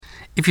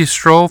If you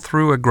stroll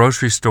through a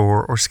grocery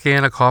store or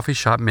scan a coffee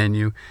shop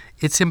menu,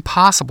 it's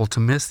impossible to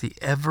miss the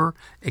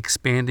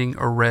ever-expanding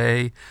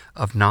array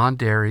of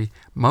non-dairy,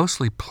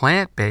 mostly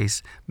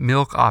plant-based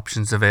milk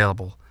options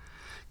available.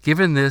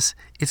 Given this,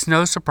 it's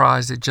no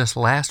surprise that just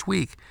last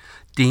week,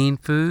 Dean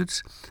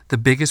Foods, the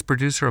biggest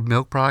producer of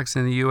milk products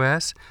in the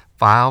U.S.,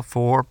 filed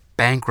for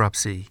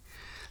bankruptcy.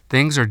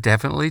 Things are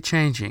definitely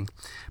changing,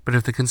 but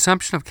if the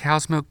consumption of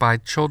cow's milk by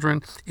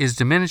children is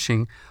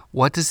diminishing,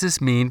 what does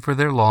this mean for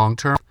their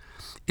long-term?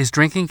 Is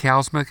drinking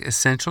cow's milk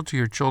essential to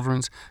your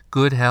children's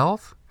good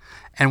health?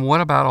 And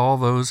what about all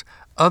those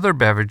other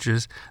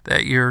beverages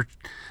that your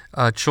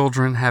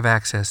children have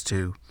access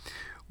to?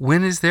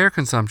 When is their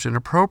consumption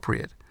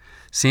appropriate?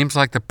 Seems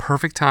like the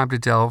perfect time to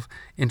delve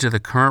into the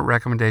current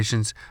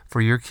recommendations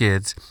for your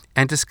kids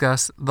and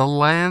discuss the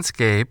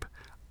landscape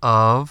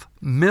of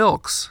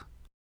milks.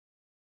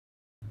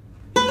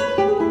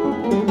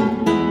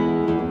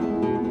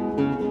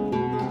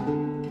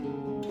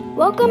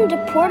 Welcome to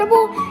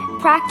Portable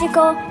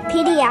Practical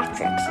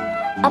Pediatrics,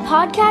 a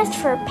podcast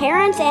for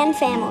parents and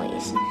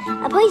families,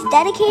 a place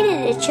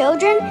dedicated to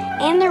children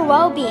and their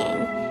well-being.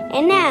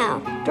 And now,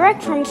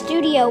 direct from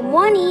Studio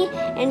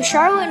 1E in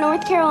Charlotte,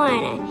 North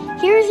Carolina,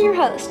 here's your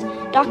host,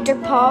 Dr.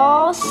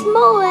 Paul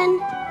Smolin.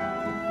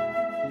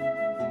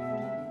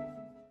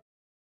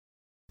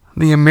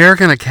 The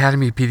American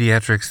Academy of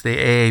Pediatrics, the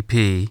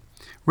AAP,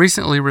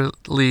 recently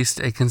released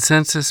a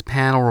consensus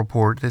panel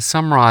report that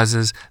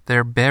summarizes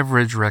their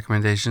beverage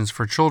recommendations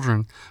for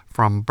children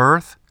from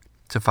birth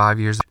to 5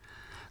 years.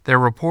 Their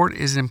report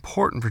is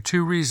important for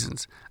two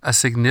reasons. A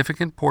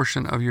significant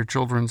portion of your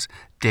children's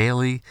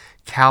daily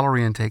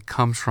calorie intake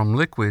comes from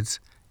liquids,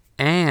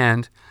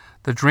 and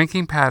the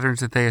drinking patterns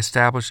that they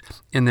establish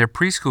in their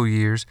preschool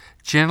years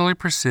generally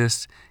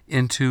persist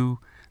into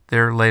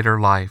their later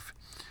life.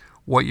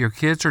 What your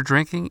kids are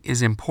drinking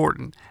is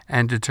important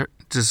and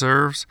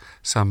deserves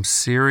some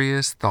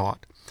serious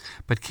thought.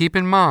 But keep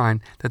in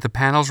mind that the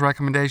panel's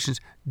recommendations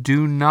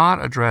do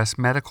not address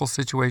medical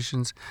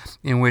situations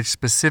in which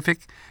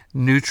specific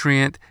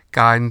nutrient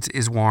guidance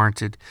is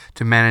warranted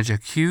to manage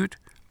acute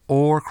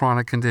or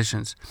chronic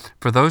conditions.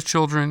 For those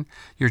children,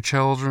 your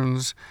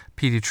children's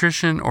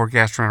pediatrician or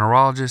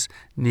gastroenterologist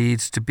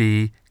needs to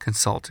be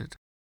consulted.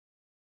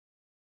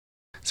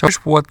 So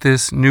here's what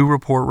this new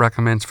report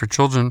recommends for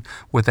children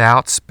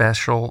without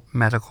special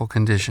medical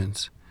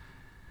conditions.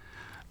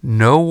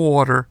 No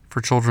water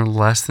for children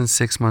less than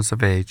 6 months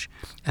of age,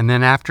 and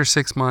then after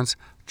 6 months,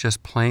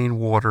 just plain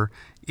water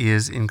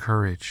is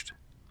encouraged.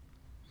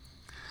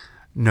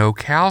 No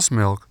cow's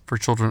milk for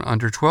children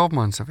under 12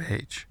 months of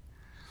age.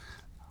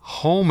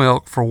 Whole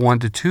milk for 1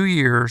 to 2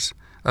 years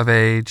of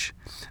age,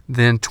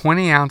 then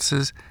 20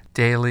 ounces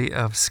daily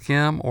of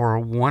skim or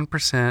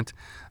 1%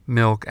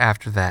 milk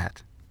after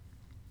that.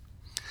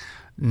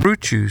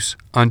 Fruit juice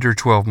under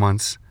 12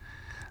 months,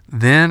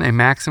 then a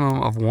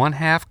maximum of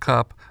 1/2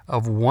 cup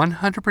of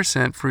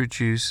 100% fruit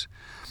juice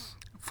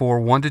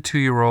for 1 to 2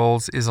 year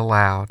olds is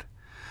allowed.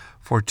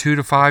 For 2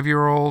 to 5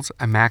 year olds,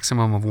 a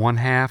maximum of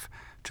 1/2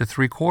 to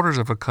 3/4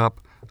 of a cup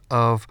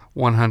of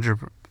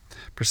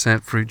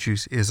 100% fruit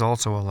juice is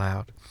also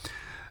allowed.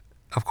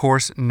 Of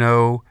course,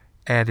 no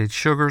added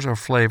sugars or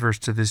flavors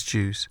to this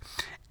juice.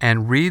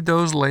 And read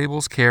those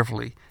labels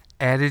carefully.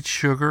 Added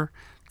sugar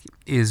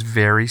is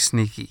very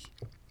sneaky.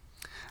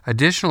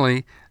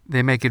 Additionally,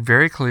 they make it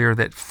very clear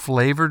that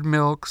flavored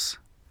milks,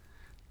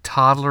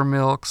 toddler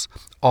milks,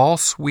 all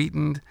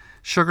sweetened,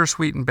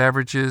 sugar-sweetened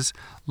beverages,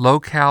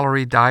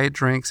 low-calorie diet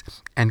drinks,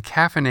 and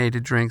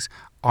caffeinated drinks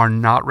are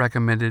not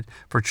recommended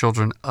for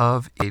children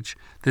of age.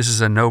 This is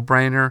a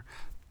no-brainer.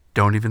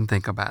 Don't even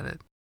think about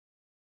it.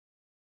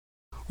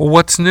 Well,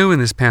 what's new in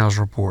this panel's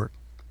report?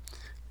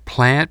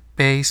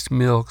 Plant-based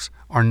milks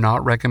are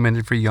not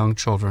recommended for young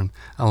children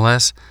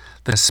unless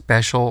the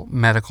special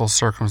medical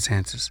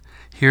circumstances.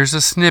 Here's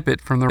a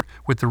snippet from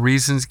with the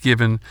reasons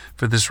given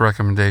for this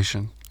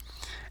recommendation.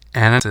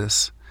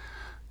 Analysis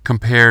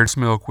compared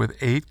milk with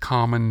 8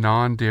 common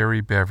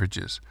non-dairy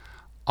beverages: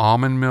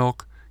 almond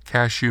milk,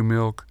 cashew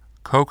milk,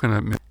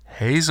 coconut milk,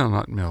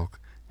 hazelnut milk,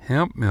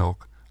 hemp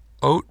milk,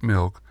 oat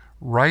milk,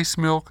 rice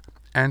milk,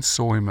 and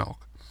soy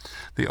milk.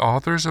 The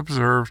authors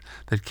observed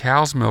that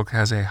cow's milk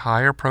has a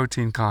higher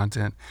protein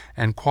content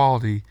and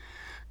quality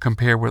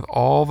compared with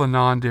all the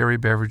non-dairy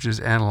beverages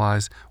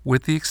analyzed,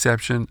 with the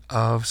exception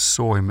of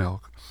soy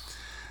milk.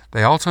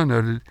 They also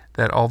noted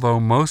that although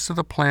most of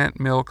the plant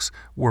milks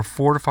were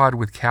fortified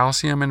with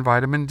calcium and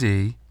vitamin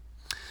D,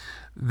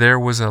 there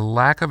was a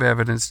lack of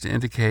evidence to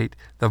indicate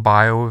the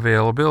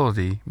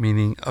bioavailability,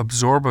 meaning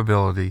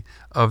absorbability,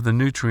 of the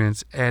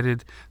nutrients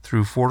added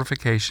through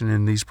fortification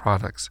in these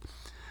products.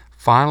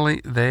 Finally,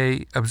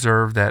 they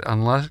observed that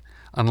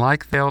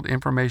unlike failed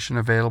information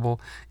available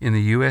in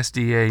the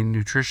USDA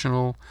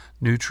National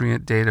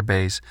Nutrient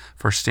Database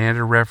for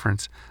standard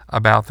reference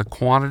about the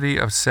quantity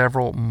of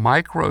several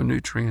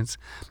micronutrients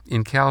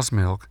in cow's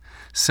milk,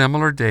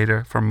 similar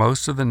data for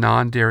most of the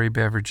non-dairy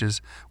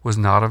beverages was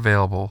not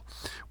available,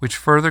 which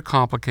further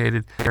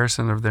complicated the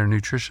comparison of their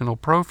nutritional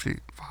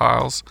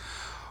profiles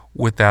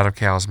with that of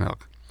cow's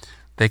milk.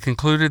 They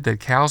concluded that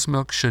cow's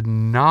milk should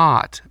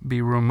not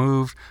be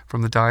removed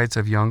from the diets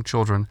of young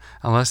children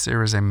unless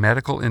there is a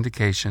medical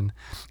indication,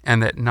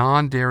 and that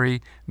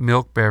non-dairy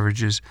milk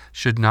beverages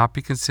should not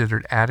be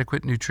considered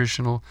adequate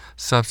nutritional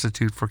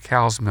substitute for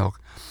cow's milk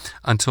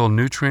until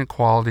nutrient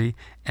quality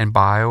and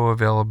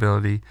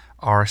bioavailability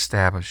are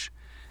established.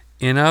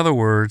 In other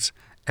words,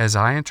 as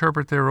I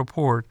interpret their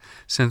report,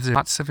 since there is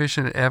not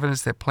sufficient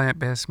evidence that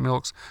plant-based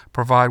milks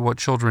provide what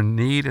children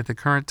need at the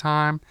current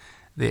time,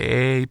 the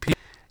AAP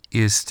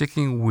is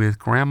sticking with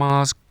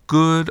Grandma's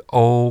good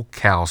old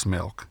cow's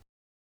milk.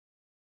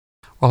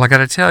 Well, I got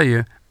to tell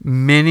you,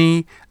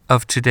 many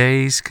of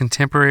today's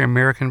contemporary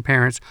American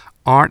parents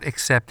aren't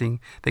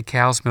accepting that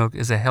cow's milk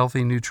is a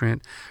healthy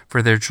nutrient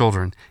for their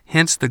children,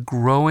 hence the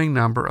growing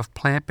number of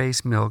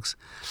plant-based milks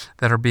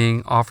that are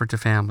being offered to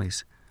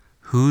families.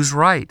 Who's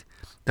right?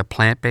 The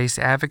plant-based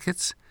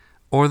advocates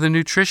or the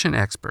nutrition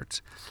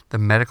experts? The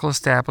medical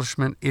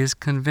establishment is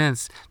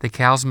convinced that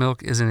cow's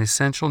milk is an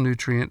essential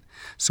nutrient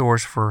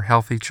source for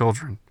healthy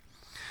children.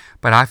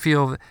 But I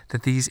feel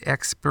that these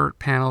expert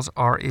panels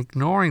are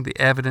ignoring the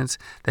evidence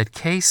that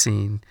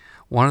casein,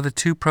 one of the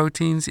 2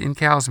 proteins in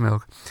cow's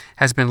milk,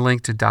 has been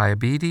linked to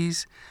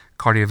diabetes,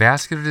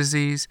 cardiovascular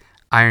disease,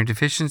 iron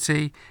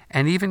deficiency,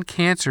 and even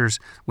cancers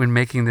when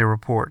making their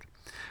report.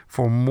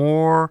 For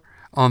more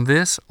on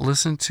this,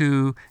 listen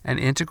to an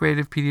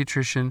integrative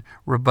pediatrician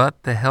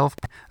rebut the health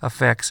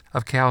effects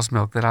of cow's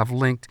milk that I've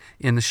linked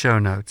in the show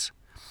notes.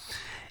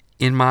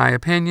 In my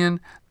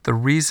opinion, the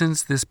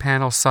reasons this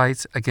panel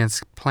cites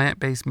against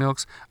plant-based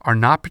milks are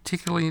not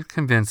particularly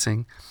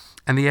convincing,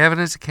 and the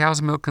evidence that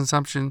cow's milk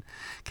consumption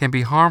can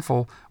be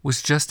harmful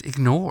was just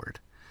ignored.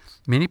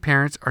 Many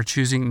parents are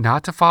choosing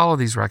not to follow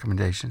these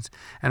recommendations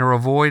and are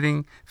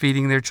avoiding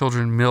feeding their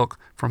children milk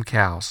from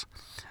cows.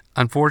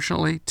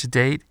 Unfortunately, to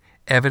date,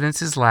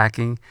 evidence is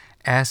lacking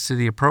as to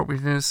the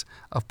appropriateness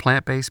of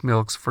plant-based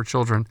milks for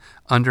children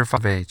under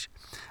 5 age.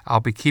 I'll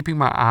be keeping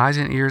my eyes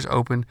and ears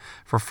open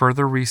for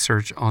further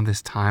research on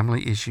this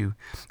timely issue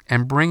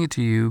and bring it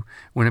to you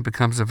when it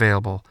becomes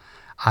available.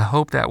 I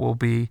hope that will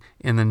be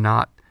in the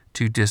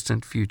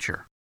not-too-distant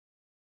future.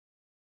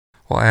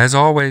 Well, as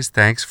always,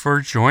 thanks for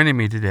joining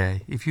me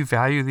today. If you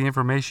value the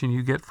information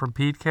you get from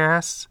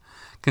Pedcasts,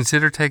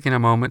 consider taking a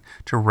moment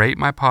to rate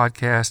my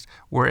podcast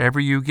wherever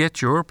you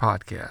get your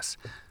podcasts.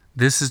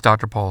 This is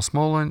Dr. Paul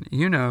Smolin,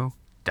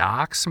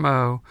 Doc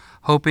Smo,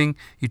 hoping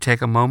you take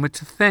a moment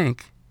to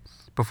think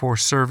before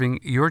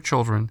serving your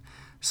children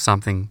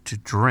something to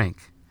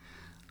drink.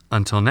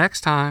 Until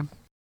next time.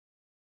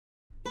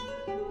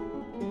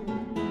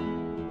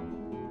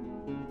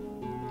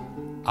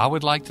 I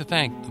would like to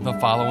thank the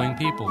following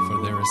people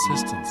for their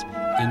assistance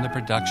in the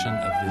production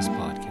of this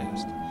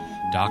podcast.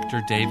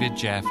 Dr. David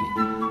Jaffe,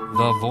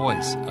 the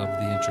voice of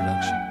the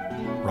introduction.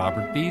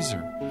 Robert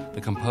Beezer,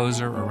 the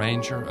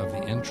composer-arranger of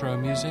the intro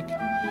music.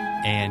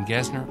 Ann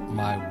Gesner,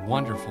 my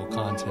wonderful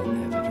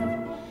content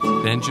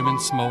editor. Benjamin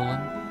Smolin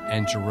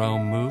and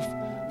Jerome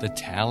Moof, the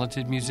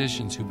talented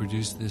musicians who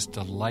produced this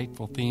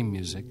delightful theme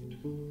music.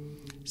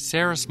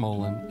 Sarah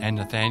Smolin and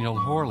Nathaniel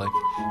Horlick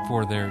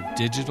for their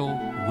digital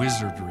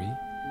wizardry.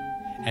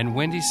 And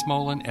Wendy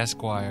Smolin,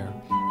 Esquire,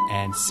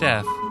 and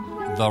Seth,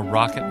 the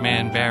Rocket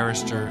Man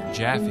Barrister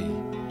Jaffe,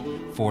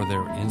 for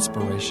their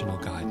inspirational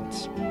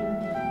guidance.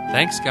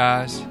 Thanks,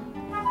 guys.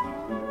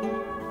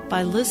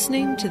 By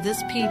listening to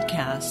this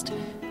podcast,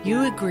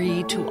 you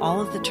agree to all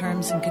of the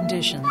terms and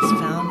conditions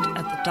found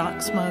at the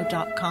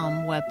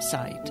DocSmo.com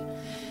website.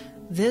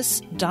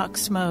 This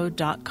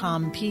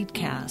DocSmo.com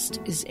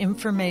Pedcast is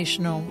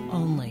informational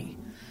only.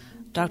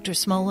 Dr.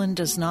 Smolin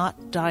does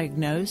not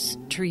diagnose,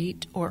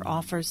 treat, or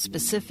offer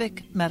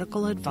specific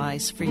medical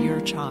advice for your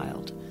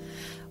child.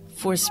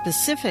 For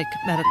specific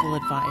medical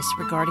advice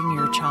regarding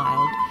your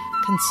child,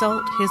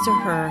 consult his or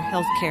her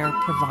healthcare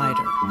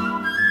provider.